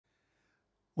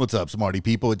What's up, smarty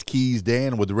people? It's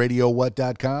KeysDAN with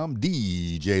RadioWhat.com,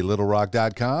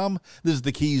 DJLittleRock.com. This is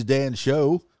the KeysDAN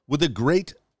Show with a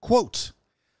great quote.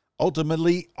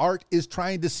 Ultimately, art is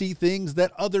trying to see things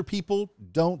that other people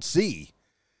don't see.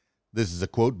 This is a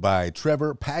quote by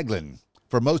Trevor Paglen.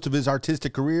 For most of his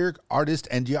artistic career, artist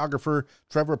and geographer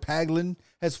Trevor Paglen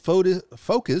has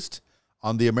focused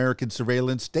on the American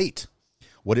surveillance state,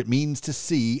 what it means to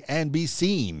see and be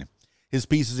seen. His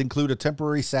pieces include A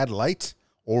Temporary Satellite,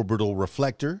 Orbital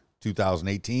Reflector,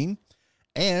 2018,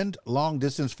 and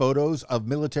long-distance photos of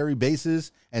military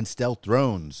bases and stealth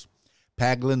drones.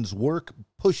 Paglen's work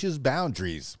pushes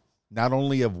boundaries, not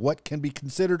only of what can be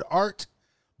considered art,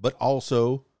 but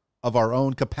also of our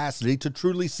own capacity to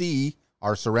truly see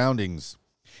our surroundings.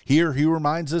 Here he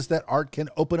reminds us that art can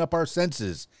open up our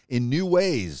senses in new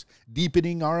ways,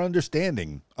 deepening our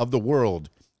understanding of the world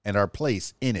and our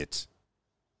place in it.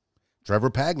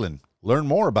 Trevor Paglen, learn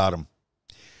more about him.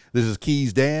 This is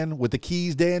KeysDAN with the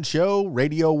KeysDAN Show,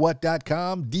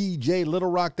 RadioWhat.com,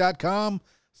 DJLittleRock.com.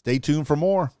 Stay tuned for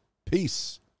more.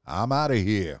 Peace. I'm out of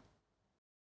here.